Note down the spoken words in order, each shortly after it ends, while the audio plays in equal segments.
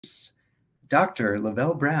Dr.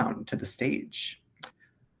 Luvelle Brown to the stage.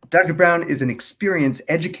 Dr. Brown is an experienced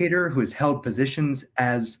educator who has held positions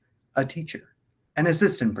as a teacher, an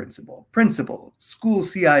assistant principal, school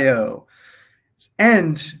CIO,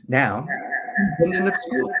 and now superintendent of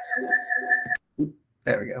schools.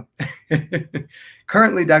 There we go.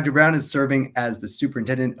 Currently, Dr. Brown is serving as the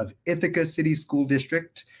superintendent of Ithaca City School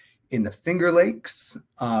District in the Finger Lakes,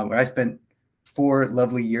 where I spent 4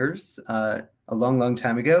 lovely years a long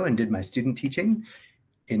time ago and did my student teaching.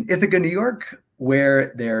 In Ithaca, New York,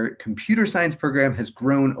 where their computer science program has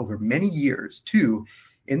grown over many years to,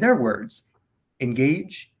 in their words,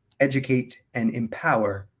 engage, educate, and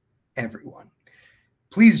empower everyone.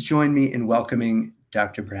 Please join me in welcoming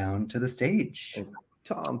Dr. Brown to the stage.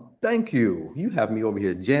 Tom, thank you. You have me over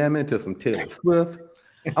here jamming to some Taylor Swift.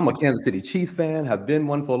 I'm a Kansas City Chiefs fan, have been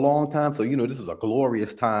one for a long time. So, this is a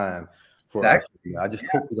glorious time for us. I just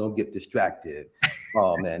hope we don't get distracted.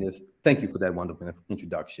 Oh, man, thank you for that wonderful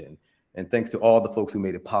introduction. And thanks to all the folks who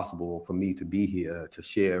made it possible for me to be here to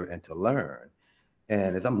share and to learn.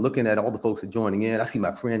 And as I'm looking at all the folks that are joining in, I see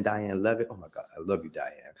my friend Diane Levitt. Oh, my God, I love you,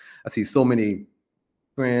 Diane. I see so many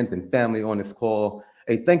friends and family on this call.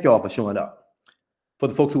 Hey, thank y'all for showing up. For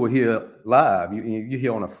the folks who are here live, you're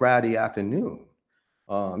here on a Friday afternoon.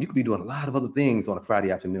 You could be doing a lot of other things on a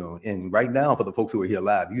Friday afternoon. And right now, for the folks who are here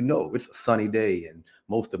live, it's a sunny day in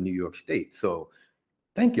most of New York State. So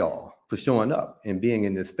thank y'all for showing up and being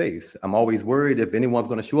in this space. I'm always worried if anyone's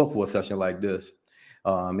going to show up for a session like this.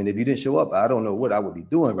 And if you didn't show up, I don't know what I would be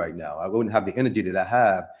doing right now. I wouldn't have the energy that I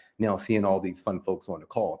have now seeing all these fun folks on the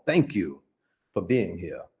call. Thank you for being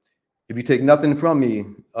here. If you take nothing from me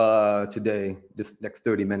today, this next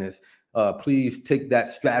 30 minutes, please take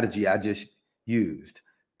that strategy I just used.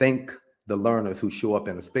 Thank the learners who show up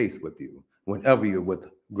in a space with you whenever you're with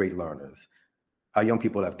great learners. Our young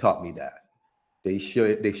people have taught me that. They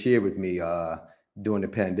share with me during the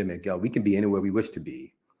pandemic, we can be anywhere we wish to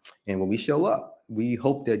be. And when we show up, we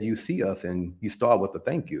hope that you see us and you start with a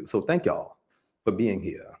thank you. So thank y'all for being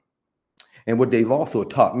here. And what they've also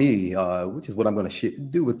taught me, which is what I'm going to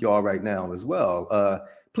do with y'all right now as well,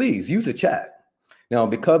 please use the chat. Now,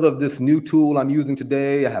 because of this new tool I'm using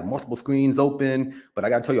today, I have multiple screens open, but I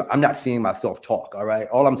got to tell you, I'm not seeing myself talk, all right?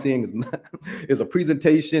 All I'm seeing is a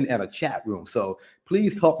presentation and a chat room. So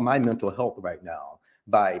please help my mental health right now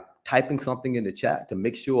by typing something in the chat to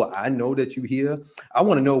make sure I know that you're here. I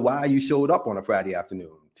want to know why you showed up on a Friday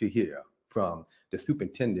afternoon to hear from the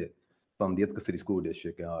superintendent from the Ithaca City School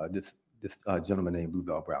District, this gentleman named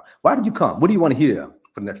Luvelle Brown. Why did you come? What do you want to hear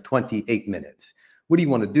for the next 28 minutes? What do you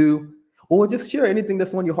want to do? Or just share anything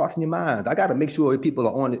that's on your heart and your mind. I got to make sure people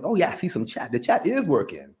are on it. Oh, yeah, I see some chat. The chat is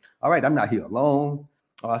working. All right, I'm not here alone.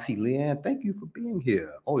 Oh, I see Leanne. Thank you for being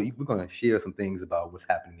here. Oh, we're going to share some things about what's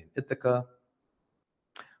happening in Ithaca.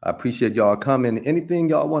 I appreciate y'all coming. Anything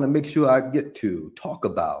y'all want to make sure I get to talk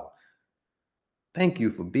about. Thank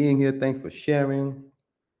you for being here. Thanks for sharing.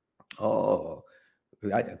 Oh,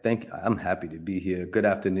 I'm happy to be here. Good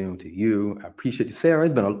afternoon to you. I appreciate you, Sarah.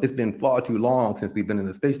 It's been far too long since we've been in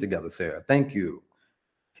the space together, Sarah. Thank you.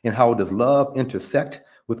 And how does love intersect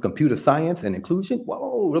with computer science and inclusion?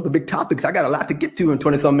 Whoa, those are big topics. I got a lot to get to in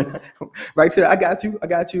 20-some minutes. Right, Sarah? I got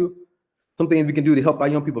you. Some things we can do to help our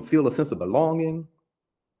young people feel a sense of belonging.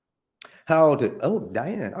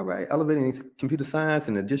 Diane, all right, elevating computer science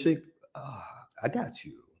in the district. I got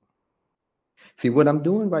you. See, what I'm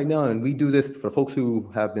doing right now, and we do this for folks who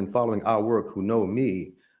have been following our work, who know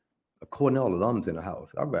me, a Cornell alums in the house.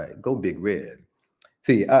 All right, go Big Red.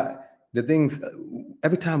 See, the things,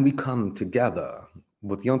 every time we come together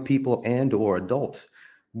with young people and or adults,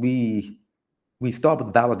 we start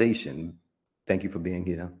with validation. Thank you for being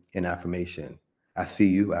here, and affirmation. I see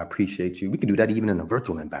you, I appreciate you. We can do that even in a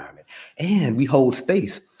virtual environment. And we hold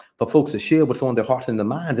space for folks to share what's on their hearts and their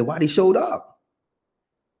minds and why they showed up.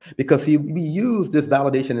 Because see, we use this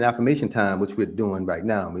validation and affirmation time, which we're doing right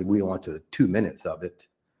now. We're on to 2 minutes of it,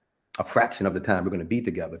 a fraction of the time we're going to be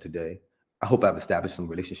together today. I hope I've established some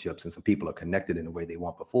relationships and some people are connected in the way they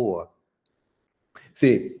weren't before.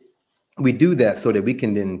 See, we do that so that we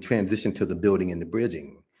can then transition to the building and the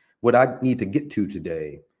bridging. What I need to get to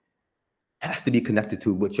today has to be connected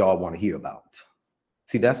to what y'all want to hear about.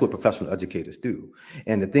 See, that's what professional educators do.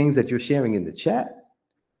 And the things that you're sharing in the chat,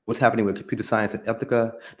 what's happening with computer science and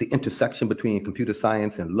Ithaca, the intersection between computer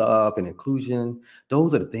science and love and inclusion,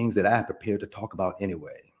 those are the things that I prepared to talk about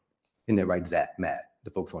anyway. Isn't that right, Zach, Matt, the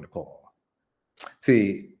folks on the call?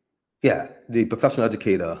 See, yeah, the professional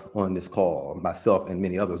educator on this call, myself and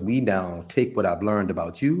many others, we now take what I've learned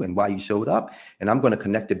about you and why you showed up, and I'm going to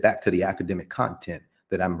connect it back to the academic content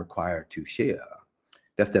that I'm required to share.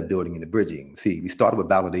 That's that building and the bridging. See, we started with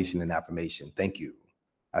validation and affirmation. Thank you.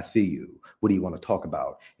 I see you. What do you want to talk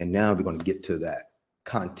about? And now we're going to get to that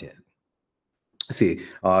content. See,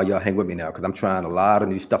 y'all hang with me now because I'm trying a lot of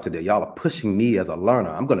new stuff today. Y'all are pushing me as a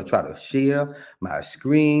learner. I'm going to try to share my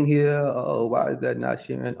screen here. Oh, why is that not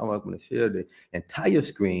sharing? Oh, I'm going to share the entire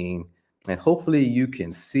screen. And hopefully you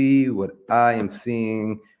can see what I am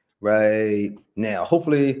seeing right now.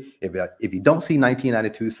 Hopefully, if you don't see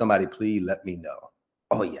 1992, somebody please let me know.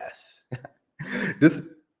 Oh, yes. This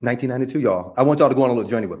 1992, y'all. I want y'all to go on a little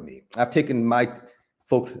journey with me. I've taken my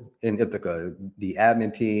folks in Ithaca, the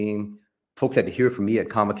admin team, folks had to hear from me at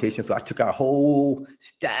convocation. So I took our whole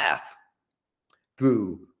staff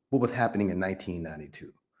through what was happening in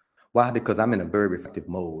 1992. Why? Because I'm in a very reflective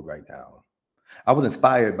mode right now. I was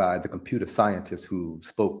inspired by the computer scientist who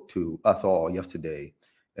spoke to us all yesterday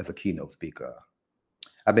as a keynote speaker.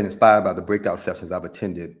 I've been inspired by the breakout sessions I've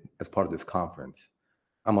attended as part of this conference.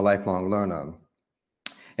 I'm a lifelong learner.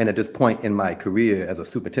 And at this point in my career as a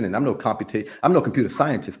superintendent, I'm no computer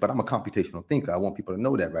scientist, but I'm a computational thinker. I want people to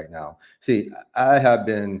know that right now. See, I have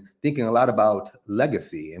been thinking a lot about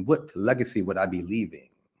legacy and what legacy would I be leaving?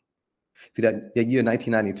 See, that year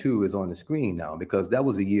 1992 is on the screen now because that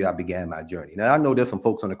was the year I began my journey. Now, I know there's some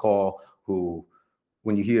folks on the call who,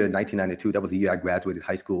 when you hear 1992, that was the year I graduated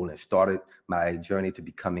high school and started my journey to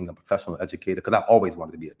becoming a professional educator because I've always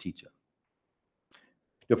wanted to be a teacher.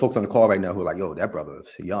 There are folks on the call right now who are like, yo, that brother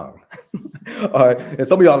is young. All right. And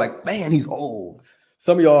some of y'all are like, man, he's old.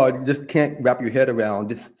 Some of y'all just can't wrap your head around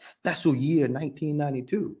this special year,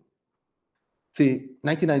 1992. See,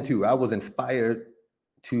 1992, I was inspired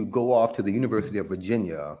to go off to the University of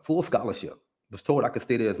Virginia, full scholarship. Was told I could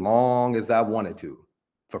stay there as long as I wanted to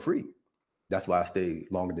for free. That's why I stayed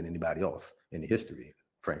longer than anybody else in the history,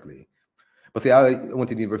 frankly. But see, I went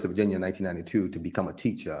to the University of Virginia in 1992 to become a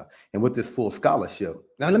teacher. And with this full scholarship,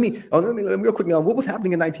 now let me real quick now, what was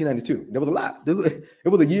happening in 1992? There was a lot. It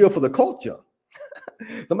was a year for the culture.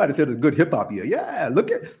 Somebody said it's a good hip hop year. Yeah,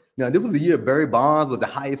 look at, now this was the year Barry Bonds was the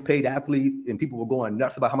highest paid athlete and people were going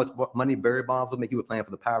nuts about how much money Barry Bonds was making. He was playing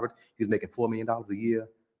for the Pirates. He was making $4 million a year.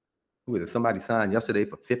 Who was it? Somebody signed yesterday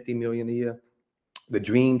for $50 million a year. The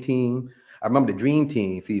Dream Team. I remember the Dream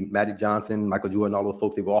Team, see Magic Johnson, Michael Jordan, all those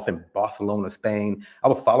folks, they were off in Barcelona, Spain. I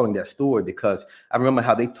was following that story because I remember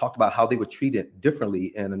how they talked about how they were treated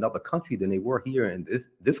differently in another country than they were here in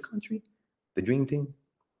this country, the Dream Team.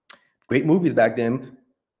 Great movies back then.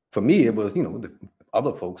 For me, it was, the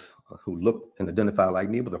other folks who looked and identified like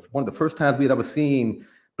me. It was one of the first times we had ever seen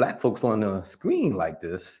Black folks on the screen like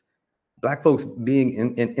this. Black folks being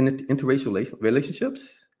in interracial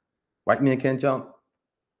relationships. White men can't jump.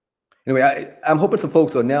 Anyway, I'm hoping some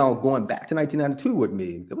folks are now going back to 1992 with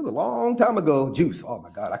me. It was a long time ago. Juice. Oh my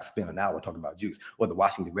God, I could spend an hour talking about Juice or the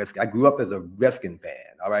Washington Redskins. I grew up as a Redskin fan,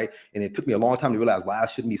 all right? And it took me a long time to realize why I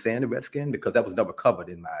shouldn't be saying the Redskin because that was never covered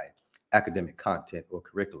in my academic content or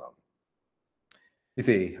curriculum. You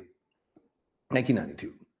see,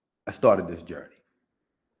 1992, I started this journey.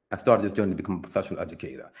 I started this journey to become a professional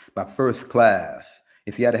educator. My first class,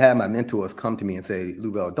 and see, I had to have my mentors come to me and say,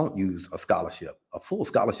 Luvelle, don't use a scholarship, a full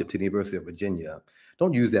scholarship to the University of Virginia.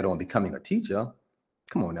 Don't use that on becoming a teacher.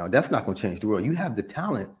 Come on now, that's not going to change the world. You have the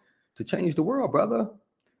talent to change the world, brother.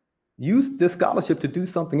 Use this scholarship to do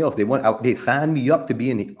something else. They signed me up to be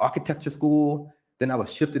in the architecture school. Then I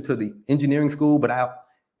was shifted to the engineering school, but I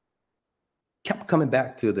kept coming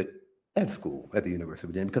back to the ed school at the University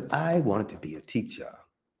of Virginia because I wanted to be a teacher.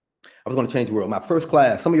 I was going to change the world. My first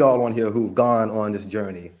class, some of y'all on here who've gone on this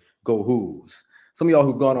journey, go Who's. Some of y'all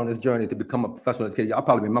who've gone on this journey to become a professional educator, y'all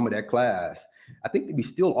probably remember that class. I think we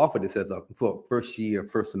still offer this as for first year,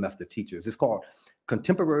 first semester teachers. It's called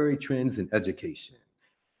Contemporary Trends in Education.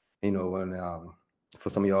 And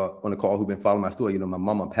for some of y'all on the call who've been following my story, my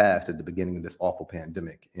mama passed at the beginning of this awful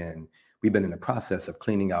pandemic. And we've been in the process of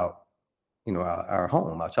cleaning out, our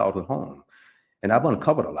home, our childhood home. And I've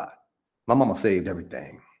uncovered a lot. My mama saved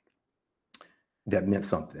everything that meant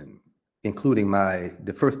something, including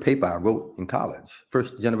the first paper I wrote in college,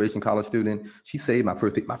 first generation college student. She saved my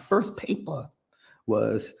first paper. My first paper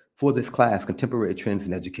was for this class, Contemporary Trends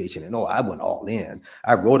in Education. And I went all in.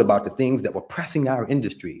 I wrote about the things that were pressing our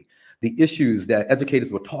industry, the issues that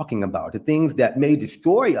educators were talking about, the things that may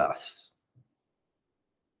destroy us.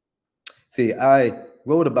 See, I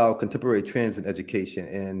wrote about contemporary trends in education.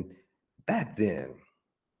 And back then,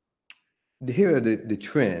 here are the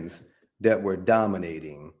trends that were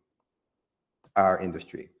dominating our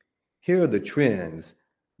industry. Here are the trends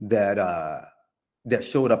that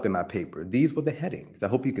showed up in my paper. These were the headings. I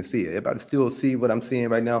hope you can see it. Everybody still see what I'm seeing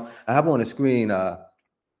right now? I have on the screen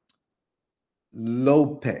low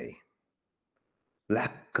pay.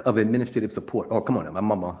 lack of administrative support. Oh, come on, my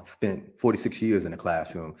mama spent 46 years in the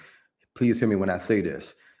classroom. Please hear me when I say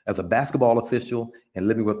this. As a basketball official and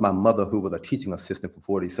living with my mother, who was a teaching assistant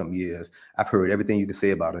for 40-some years, I've heard everything you can say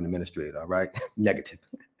about an administrator, all right? Negative.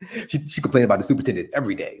 She complained about the superintendent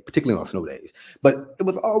every day, particularly on snow days. But it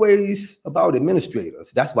was always about administrators.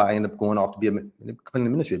 That's why I ended up going off to becoming an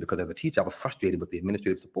administrator, because as a teacher, I was frustrated with the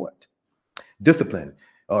administrative support. Discipline,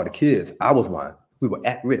 the kids, I was one. We were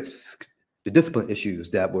at risk. The discipline issues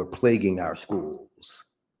that were plaguing our schools.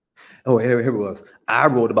 Oh, here it was. I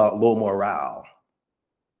wrote about low morale.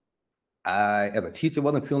 I, as a teacher,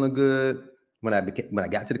 wasn't feeling good when I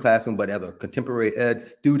got to the classroom, but as a contemporary ed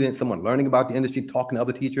student, someone learning about the industry, talking to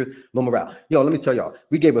other teachers, low morale. Yo, let me tell y'all,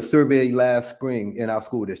 we gave a survey last spring in our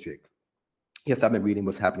school district. Yes, I've been reading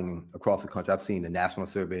what's happening across the country. I've seen the national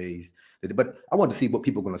surveys, but I wanted to see what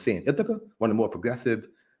people are going to say in Ithaca, one of the more progressive,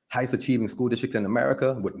 highest achieving school districts in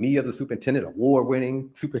America, with me as a superintendent,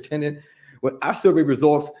 award-winning superintendent. Well, our survey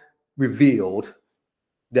results revealed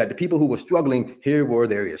that the people who were struggling, here were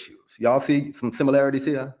their issues. Y'all see some similarities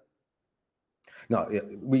here? No,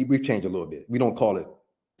 we've changed a little bit. We don't call it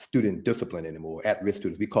student discipline anymore, at-risk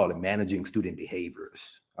students. We call it managing student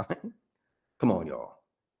behaviors. Come on, y'all.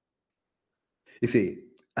 You see,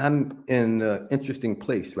 I'm in an interesting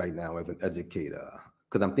place right now as an educator,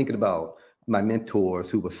 because I'm thinking about my mentors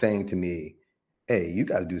who were saying to me, hey, you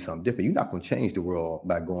got to do something different. You're not going to change the world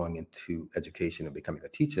by going into education and becoming a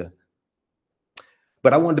teacher.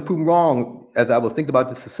 But I wanted to prove them wrong as I was thinking about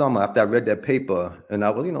this this summer after I read that paper. And I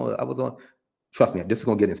was, I was on, trust me, this is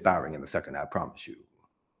going to get inspiring in a second, I promise you.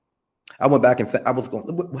 I went back and I was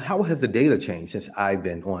going, how has the data changed since I've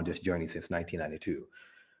been on this journey since 1992?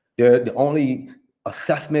 The only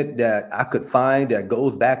assessment that I could find that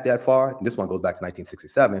goes back that far, and this one goes back to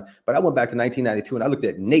 1967, but I went back to 1992 and I looked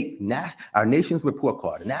at our nation's report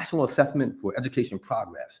card, the National Assessment for Education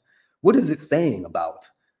Progress. What is it saying about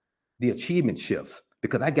the achievement shifts?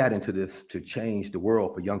 Because I got into this to change the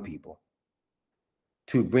world for young people,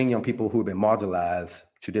 to bring young people who have been marginalized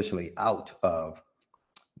traditionally out of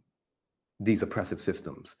these oppressive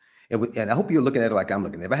systems. And I hope you're looking at it like I'm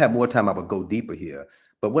looking at it. If I had more time, I would go deeper here.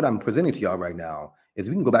 But what I'm presenting to y'all right now is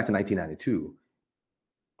we can go back to 1992,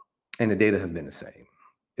 and the data has been the same.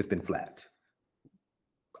 It's been flat.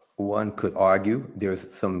 One could argue there's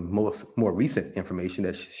some more recent information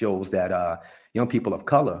that shows that young people of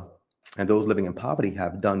color and those living in poverty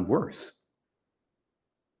have done worse.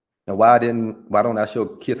 Now, why don't I show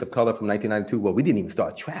kids of color from 1992? Well, we didn't even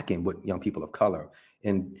start tracking with young people of color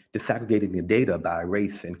and disaggregating the data by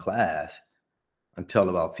race and class until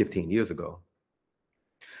about 15 years ago.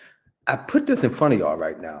 I put this in front of y'all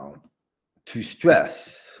right now to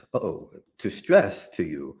stress to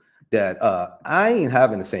you that I ain't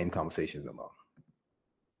having the same conversations no more.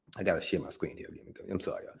 I got to share my screen here. I'm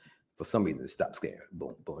sorry, y'all. For some reason, it stopped scaring.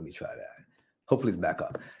 Boom, let me try that. Hopefully it's back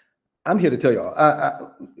up. I'm here to tell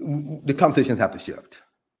y'all, the conversations have to shift.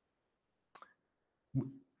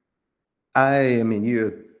 I've been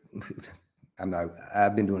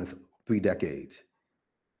doing this 3 decades,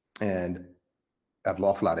 and I've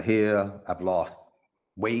lost a lot of hair. I've lost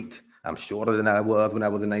weight. I'm shorter than I was when I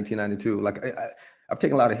was in 1992. Like I've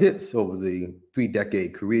taken a lot of hits over the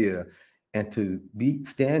 3-decade career, and to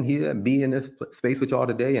stand here and be in this space with y'all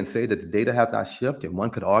today and say that the data has not shifted, and one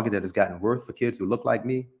could argue that it's gotten worse for kids who look like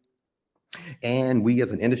me, and we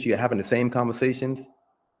as an industry are having the same conversations.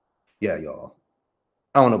 Yeah, y'all.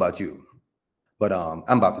 I don't know about you, but I'm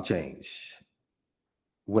about to change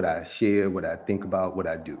what I share, what I think about, what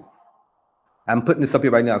I do. I'm putting this up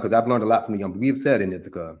here right now because I've learned a lot from the young people. We've said in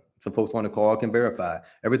Ithaca, some folks on the call can verify,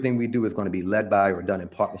 everything we do is going to be led by or done in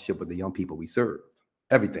partnership with the young people we serve.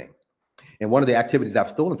 Everything. And one of the activities I've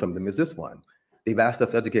stolen from them is this one. They've asked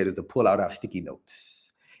us educators to pull out our sticky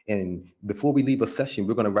notes. And before we leave a session,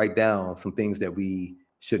 we're going to write down some things that we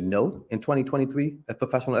should know in 2023 as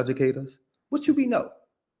professional educators. What should we know?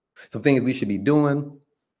 Some things we should be doing.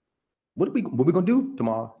 What are we going to do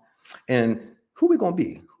tomorrow? And who are we going to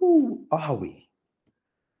be? Who are we?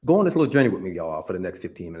 Go on this little journey with me, y'all, for the next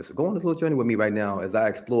 15 minutes. Go on this little journey with me right now as I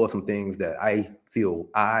explore some things that I feel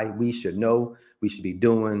we should know, we should be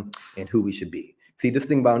doing, and who we should be. See, this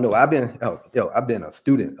thing about I've been a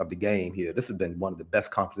student of the game here. This has been one of the best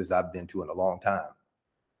conferences I've been to in a long time.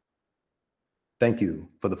 Thank you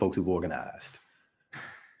for the folks who've organized.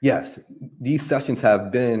 Yes, these sessions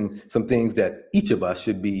have been some things that each of us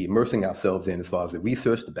should be immersing ourselves in as far as the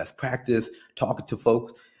research, the best practice, talking to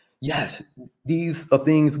folks. Yes, these are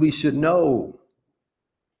things we should know.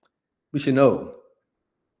 We should know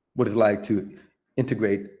what it's like to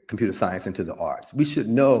integrate computer science into the arts. We should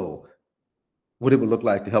know what it would look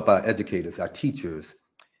like to help our educators, our teachers,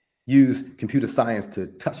 use computer science to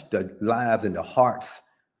touch the lives and the hearts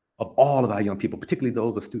of all of our young people, particularly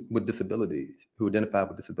those with disabilities, who identify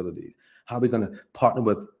with disabilities. How are we going to partner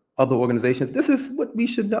with other organizations? This is what we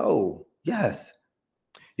should know. Yes.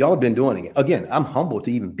 Y'all have been doing it. Again, I'm humbled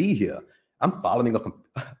to even be here. I'm following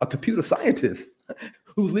a computer scientist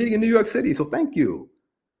who's leading in New York City. So thank you.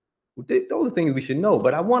 Those are things we should know.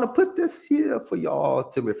 But I want to put this here for y'all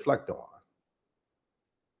to reflect on.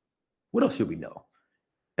 What else should we know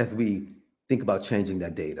as we think about changing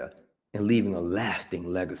that data and leaving a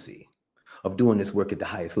lasting legacy of doing this work at the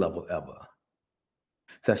highest level ever?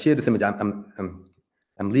 So I shared this image.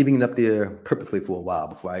 I'm leaving it up there purposely for a while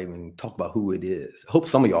before I even talk about who it is. I hope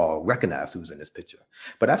some of y'all recognize who's in this picture.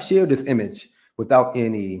 But I've shared this image without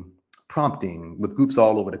any prompting with groups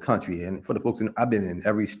all over the country. And for the folks, I've been in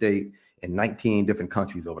every state in 19 different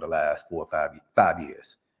countries over the last 4 or 5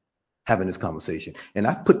 years having this conversation. And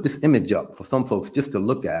I've put this image up for some folks just to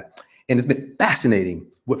look at. And it's been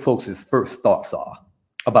fascinating what folks' first thoughts are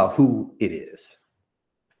about who it is.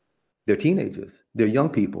 They're teenagers. They're young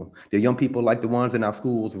people. They're young people like the ones in our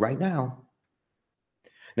schools right now.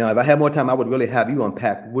 Now, if I had more time, I would really have you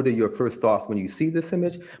unpack what are your first thoughts when you see this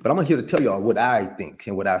image. But I'm here to tell y'all what I think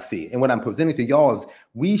and what I see. And what I'm presenting to y'all is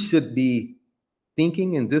we should be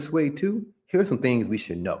thinking in this way too. Here are some things we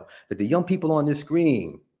should know. That the young people on this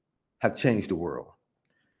screen have changed the world.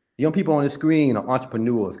 The young people on the screen are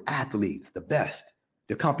entrepreneurs, athletes, the best.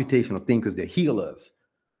 They're computational thinkers. They're healers.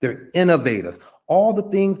 They're innovators. All the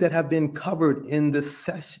things that have been covered in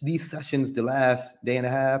these sessions the last day and a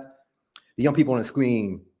half, the young people on the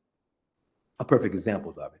screen are perfect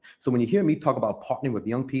examples of it. So when you hear me talk about partnering with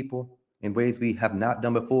young people in ways we have not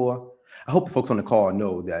done before, I hope the folks on the call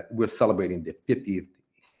know that we're celebrating the 50th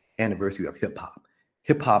anniversary of hip hop.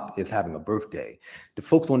 Hip hop is having a birthday. The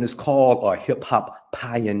folks on this call are hip hop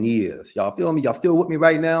pioneers. Y'all feel me? Y'all still with me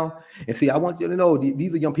right now? And see, I want you to know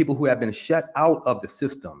these are young people who have been shut out of the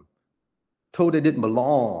system, told they didn't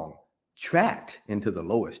belong, tracked into the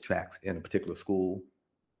lowest tracks in a particular school,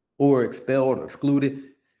 or expelled or excluded.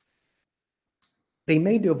 They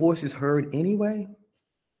made their voices heard anyway.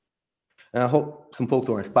 And I hope some folks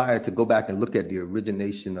are inspired to go back and look at the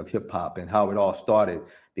origination of hip hop and how it all started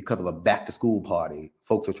because of a back to school party.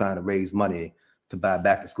 Folks are trying to raise money to buy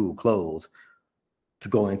back to school clothes to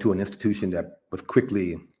go into an institution that was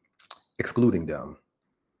quickly excluding them.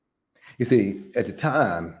 You see, at the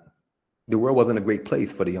time, the world wasn't a great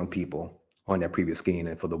place for the young people on that previous screen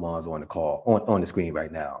and for the ones on the call, on the screen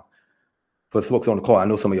right now. For the folks on the call, I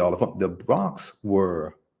know some of y'all are from the Bronx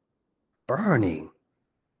were burning.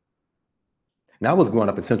 Now I was growing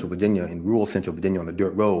up in Central Virginia, in rural Central Virginia on the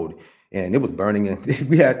dirt road, and it was burning. And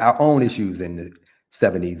we had our own issues in the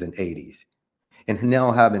 70s and 80s. And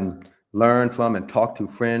now having learned from and talked to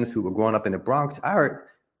friends who were growing up in the Bronx, our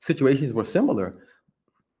situations were similar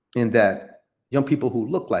in that young people who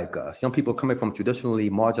look like us, young people coming from traditionally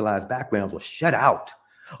marginalized backgrounds were shut out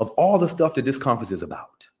of all the stuff that this conference is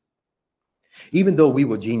about. Even though we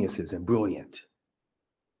were geniuses and brilliant.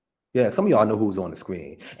 Yeah, some of y'all know who's on the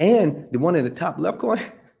screen. And the one in the top left corner,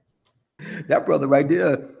 that brother right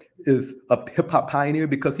there is a hip hop pioneer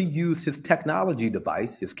because he used his technology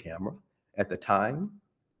device, his camera at the time,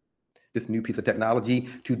 this new piece of technology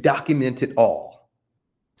to document it all.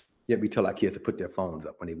 Yet we tell our kids to put their phones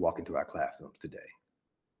up when they walk into our classrooms today.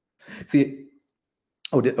 See,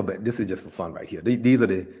 but this is just for fun right here. These are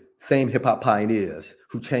the same hip hop pioneers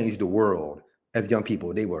who changed the world as young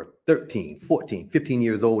people. They were 13, 14, 15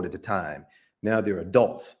 years old at the time. Now they're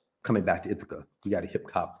adults coming back to Ithaca. We got a hip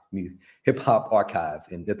hop archives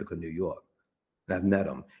in Ithaca, New York. And I've met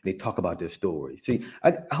them. And they talk about their stories. See,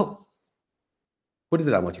 I hope, what is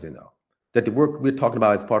it I want you to know? That the work we're talking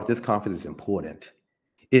about as part of this conference is important.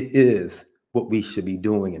 It is what we should be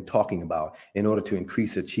doing and talking about in order to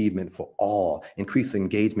increase achievement for all, increase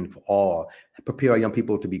engagement for all, prepare our young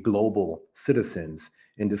people to be global citizens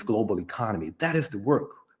in this global economy. That is the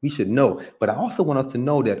work we should know. But I also want us to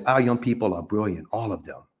know that our young people are brilliant, all of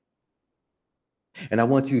them. And I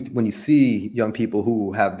want you, when you see young people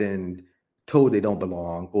who have been told they don't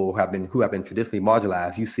belong or who have been traditionally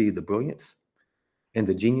marginalized, you see the brilliance and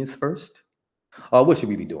the genius first. What should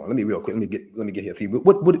we be doing? Let me real quick. Let me get here. See,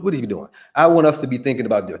 what are you doing? I want us to be thinking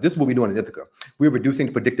about this. This is what we're doing in Ithaca. We're reducing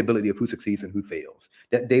the predictability of who succeeds and who fails.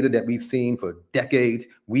 That data that we've seen for decades,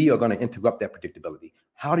 we are going to interrupt that predictability.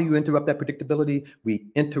 How do you interrupt that predictability? We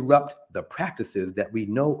interrupt the practices that we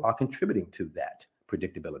know are contributing to that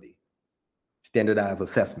predictability. Standardized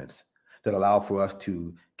assessments that allow for us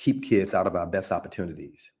to keep kids out of our best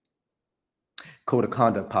opportunities. code of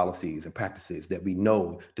conduct policies and practices that we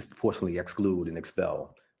know disproportionately exclude and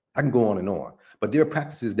expel. I can go on and on, but there are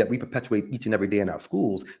practices that we perpetuate each and every day in our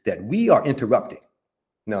schools that we are interrupting.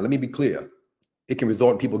 Now, let me be clear. It can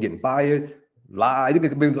result in people getting fired, lied,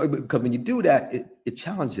 because when you do that, it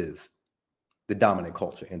challenges the dominant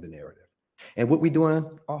culture and the narrative. And what we're doing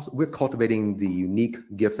also, we're cultivating the unique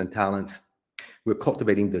gifts and talents. We're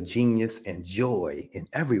cultivating the genius and joy in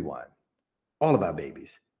everyone. All of our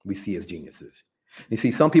babies we see as geniuses. You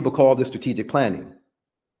see, some people call this strategic planning.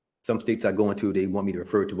 Some states I go into, they want me to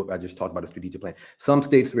refer to what I just talked about, a strategic plan. Some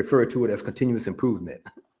states refer to it as continuous improvement.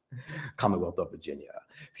 Commonwealth of Virginia.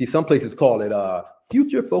 See, some places call it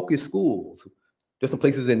future-focused schools. There's some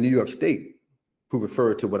places in New York State who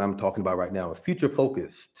refer to what I'm talking about right now as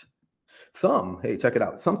future-focused. Some, hey, check it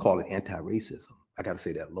out. Some call it anti-racism. I got to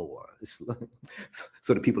say that lower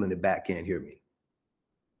so the people in the back can't hear me.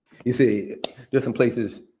 You see, there's some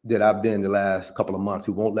places that I've been in the last couple of months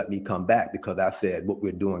who won't let me come back because I said what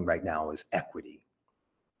we're doing right now is equity.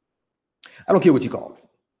 I don't care what you call it.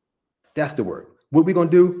 That's the word. What we're going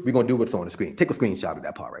to do, we're going to do what's on the screen. Take a screenshot of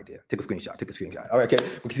that part right there. Take a screenshot. All right, okay.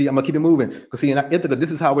 Because see, I'm going to keep it moving. Because see, in Ithaca,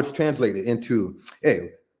 this is how it's translated into,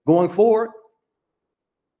 hey, going forward,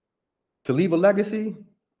 to leave a legacy,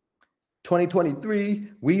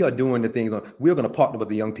 2023, we are doing the things, we're going to partner with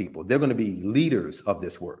the young people. They're going to be leaders of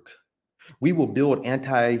this work. We will build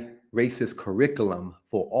anti-racist curriculum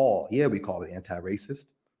for all. Yeah, we call it anti-racist.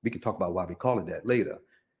 We can talk about why we call it that later.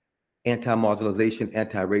 Anti-marginalization,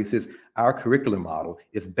 anti-racist. Our curriculum model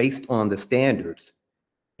is based on the standards,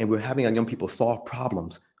 and we're having our young people solve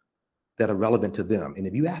problems that are relevant to them. And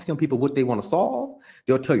if you ask young people what they want to solve,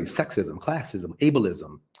 they'll tell you sexism, classism,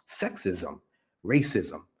 ableism, sexism,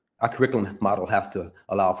 racism. Our curriculum model has to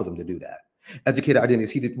allow for them to do that. Educator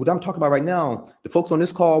identity. See, what I'm talking about right now, the folks on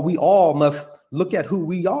this call, we all must look at who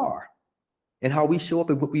we are and how we show up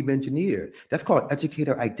and what we've engineered. That's called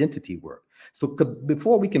educator identity work. So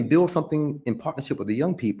before we can build something in partnership with the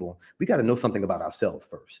young people, we got to know something about ourselves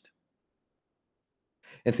first.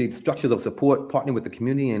 And see, the structures of support, partnering with the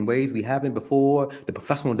community in ways we haven't before, the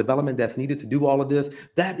professional development that's needed to do all of this,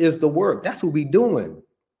 that is the work. That's what we're doing.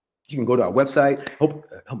 You can go to our website. Hope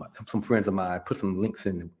some friends of mine put some links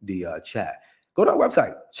in the chat. Go to our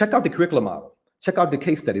website. Check out the curriculum model. Check out the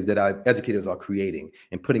case studies that our educators are creating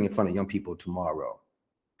and putting in front of young people tomorrow.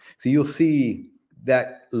 So you'll see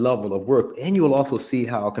that level of work, and you will also see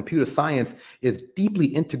how computer science is deeply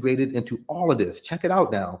integrated into all of this. Check it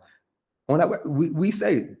out now. On that, we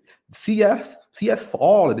say CS for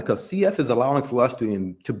all, because CS is allowing for us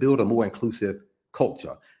to build a more inclusive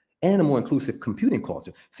culture and a more inclusive computing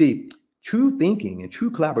culture. See, true thinking and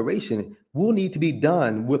true collaboration will need to be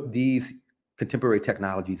done with these contemporary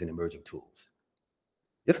technologies and emerging tools.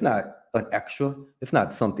 It's not an extra. It's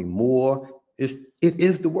not something more. It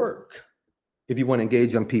is the work. If you want to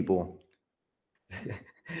engage young people,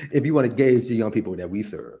 if you want to engage the young people that we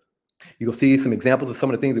serve, you'll see some examples of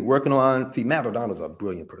some of the things we're working on. See, Matt O'Donnell's a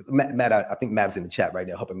brilliant person. Matt, I think Matt is in the chat right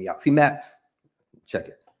now helping me out. See, Matt, check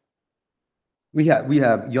it. We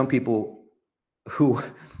have young people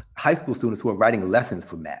high school students who are writing lessons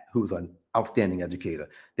for Matt, who's an outstanding educator,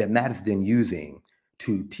 that Matt is then using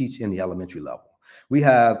to teach in the elementary level. We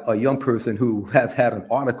have a young person who has had an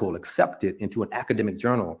article accepted into an academic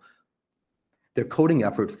journal. Their coding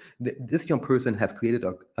efforts, this young person has created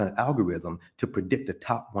an algorithm to predict the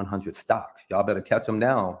top 100 stocks. Y'all better catch them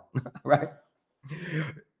now, right?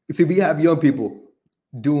 See, we have young people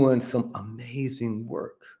doing some amazing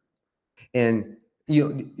work. And,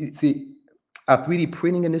 you see, our 3D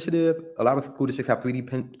printing initiative, a lot of school districts have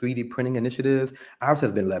 3D printing initiatives. Ours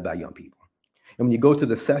has been led by young people. And when you go to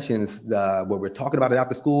the sessions where we're talking about it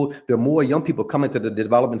after school, there are more young people coming to the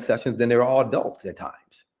development sessions than there are adults at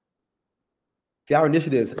times. See, our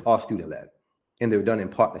initiatives are student-led, and they're done in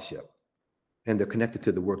partnership, and they're connected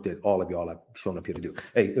to the work that all of y'all have shown up here to do.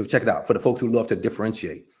 Hey, check it out. For the folks who love to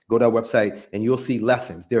differentiate, go to our website, and you'll see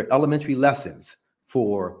lessons. There are elementary lessons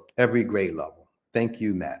for every grade level. Thank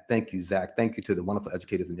you, Matt. Thank you, Zach. Thank you to the wonderful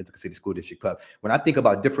educators in Ithaca City School District. But when I think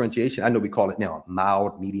about differentiation, I know we call it now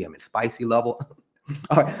mild, medium, and spicy level.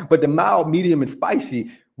 All right, but the mild, medium, and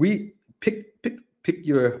spicy, we pick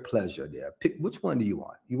your pleasure there. Pick which one do you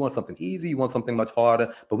want? You want something easy? You want something much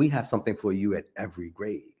harder? But we have something for you at every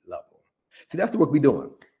grade level. See, that's the work we're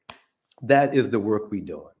doing. That is the work we're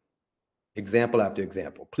doing. Example after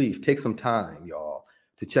example. Please take some time, y'all,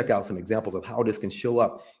 to check out some examples of how this can show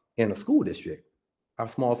up in a school district, our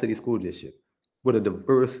small city school district, with a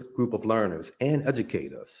diverse group of learners and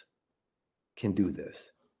educators can do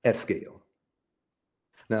this at scale.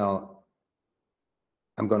 Now,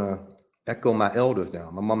 I'm going to echo my elders now.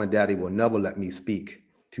 My mom and daddy will never let me speak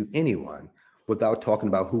to anyone without talking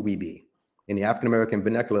about who we be. In the African-American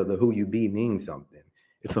vernacular, the who you be means something.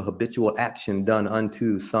 It's a habitual action done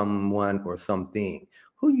unto someone or something.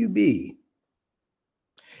 Who you be.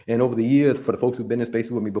 And over the years, for the folks who've been in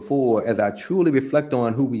spaces with me before, as I truly reflect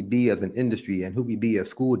on who we be as an industry and who we be as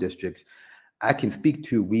school districts, I can speak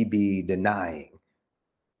to we be denying.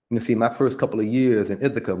 You see, my first couple of years in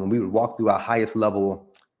Ithaca, when we would walk through our highest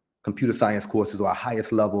level computer science courses or our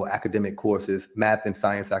highest level academic courses, math and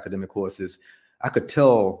science academic courses, I could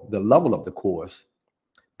tell the level of the course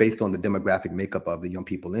based on the demographic makeup of the young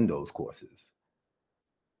people in those courses.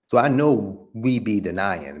 So I know we be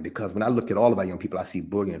denying, because when I look at all of our young people, I see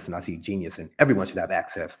brilliance and I see genius, and everyone should have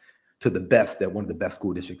access to the best that one of the best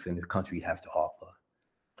school districts in the country has to offer.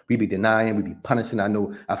 We be denying, we be punishing. I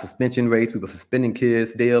know our suspension rates, we were suspending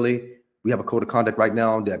kids daily. We have a code of conduct right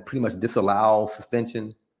now that pretty much disallows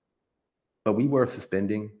suspension, but we were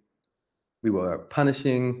suspending, we were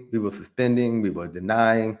punishing, we were suspending, we were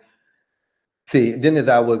denying. See, then as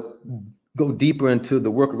I would go deeper into the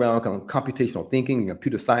work around computational thinking and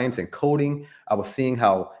computer science and coding, I was seeing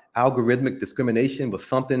how algorithmic discrimination was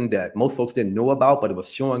something that most folks didn't know about, but it was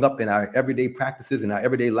showing up in our everyday practices and our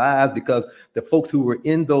everyday lives, because the folks who were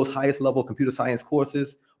in those highest level computer science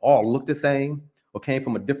courses all looked the same or came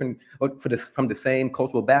from from the same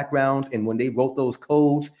cultural backgrounds. And when they wrote those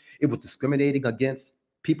codes, it was discriminating against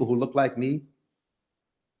people who look like me.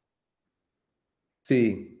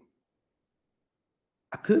 See,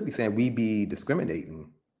 I could be saying we be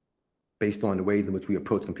discriminating based on the ways in which we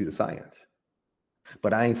approach computer science,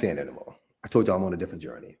 but I ain't saying that anymore. I told y'all I'm on a different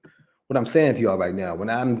journey. What I'm saying to y'all right now, when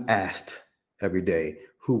I'm asked every day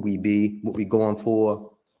who we be, what we going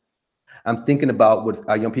for, I'm thinking about what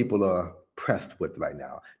our young people are pressed with right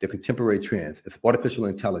now, the contemporary trends. It's artificial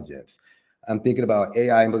intelligence. I'm thinking about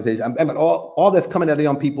AI implementation. All that's coming at the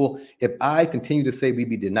young people. If I continue to say we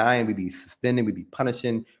be denying, we be suspending, we be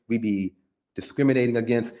punishing, we be discriminating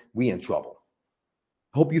against, we in trouble.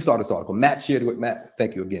 I hope you saw this article. Matt shared it with Matt.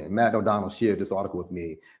 Thank you again. Matt O'Donnell shared this article with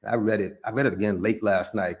me. I read it again late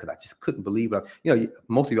last night because I just couldn't believe it. You know,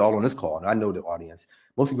 most of y'all on this call, and I know the audience,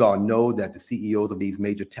 most of y'all know that the CEOs of these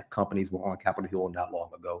major tech companies were on Capitol Hill not long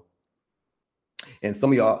ago. And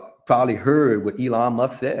some of y'all probably heard what Elon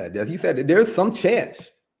Musk said. That he said that there's some chance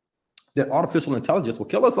that artificial intelligence will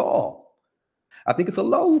kill us all. I think it's a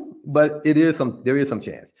low, but there is some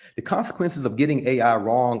chance. The consequences of getting AI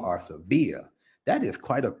wrong are severe. That is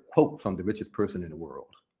quite a quote from the richest person in the world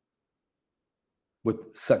with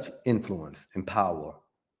such influence and power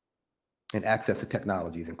and access to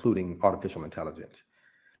technologies, including artificial intelligence.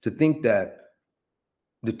 To think that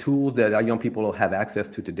the tools that our young people have access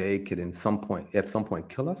to today could at some point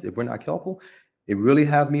kill us if we're not careful, it really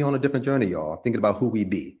has me on a different journey, y'all, thinking about who we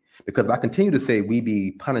be. Because if I continue to say we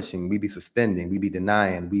be punishing, we be suspending, we be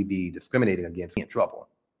denying, we be discriminating against, we in trouble.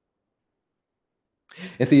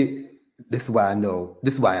 And see, this is why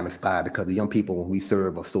I'm inspired, because the young people we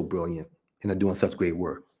serve are so brilliant and are doing such great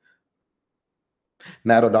work.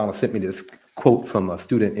 Matt O'Donnell sent me this quote from a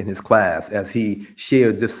student in his class as he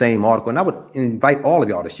shared this same article. And I would invite all of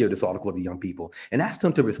y'all to share this article with the young people and ask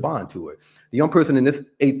them to respond to it. The young person in this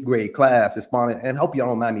 8th grade class responded, and I hope y'all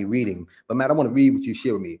don't mind me reading, but Matt, I want to read what you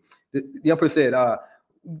share with me. The young person said,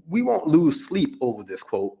 we won't lose sleep over this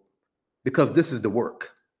quote because this is the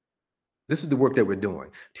work. This is the work that we're doing,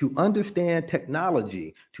 to understand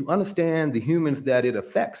technology, to understand the humans that it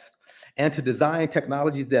affects, and to design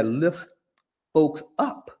technologies that lift folks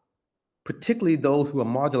up, particularly those who are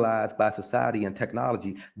marginalized by society and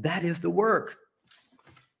technology. That is the work.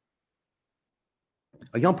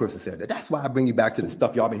 A young person said that. That's why I bring you back to the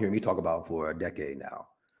stuff y'all been hearing me talk about for a decade now.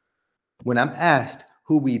 When I'm asked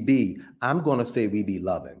who we be, I'm going to say we be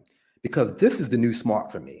loving, because this is the new smart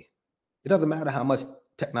for me. It doesn't matter how much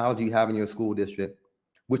technology you have in your school district,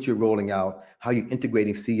 what you're rolling out, how you're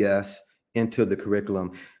integrating CS into the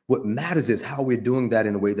curriculum. What matters is how we're doing that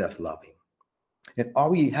in a way that's loving. And are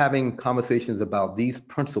we having conversations about these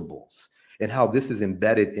principles and how this is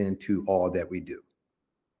embedded into all that we do?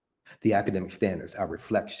 The academic standards, our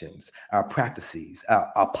reflections, our practices,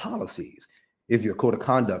 our policies. Is your code of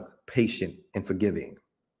conduct patient and forgiving?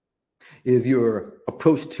 Is your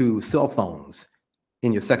approach to cell phones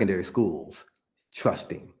in your secondary schools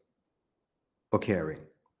trusting or caring?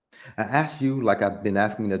 I ask you, like I've been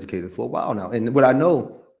asking educators for a while now, and what I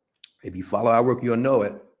know, if you follow our work, you'll know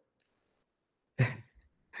it.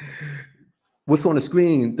 What's on the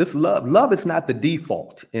screen, this love is not the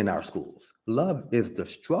default in our schools. Love is the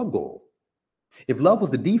struggle. If love was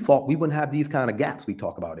the default, we wouldn't have these kind of gaps we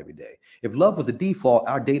talk about every day. If love was the default,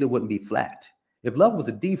 our data wouldn't be flat. If love was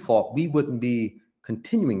the default, we wouldn't be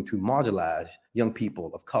continuing to marginalize young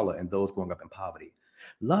people of color and those growing up in poverty.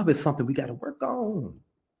 Love is something we got to work on.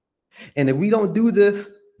 And if we don't do this,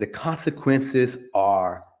 the consequences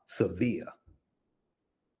are severe.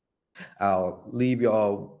 I'll leave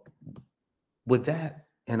y'all with that,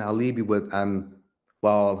 and I'll leave you with,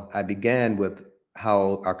 while I began with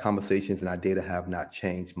how our conversations and our data have not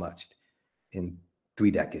changed much in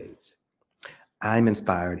 3 decades, I'm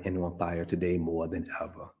inspired and on fire today more than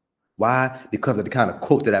ever. Why? Because of the kind of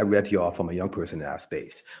quote that I read to y'all from a young person in our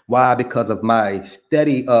space. Why? Because of my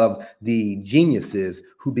study of the geniuses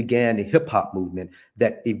who began the hip hop movement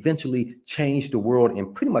that eventually changed the world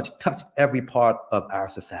and pretty much touched every part of our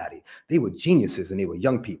society. They were geniuses and they were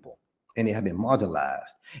young people and they have been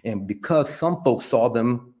marginalized. And because some folks saw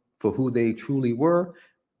them for who they truly were,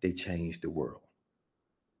 they changed the world.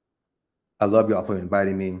 I love y'all for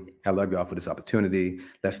inviting me. I love y'all for this opportunity.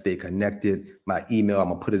 Let's stay connected. My email, I'm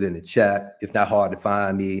gonna put it in the chat. It's not hard to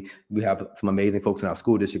find me. We have some amazing folks in our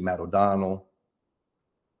school district, Matt O'Donnell,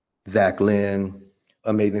 Zach Lynn,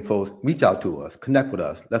 amazing folks. Reach out to us, connect with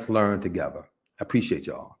us. Let's learn together. I appreciate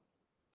y'all.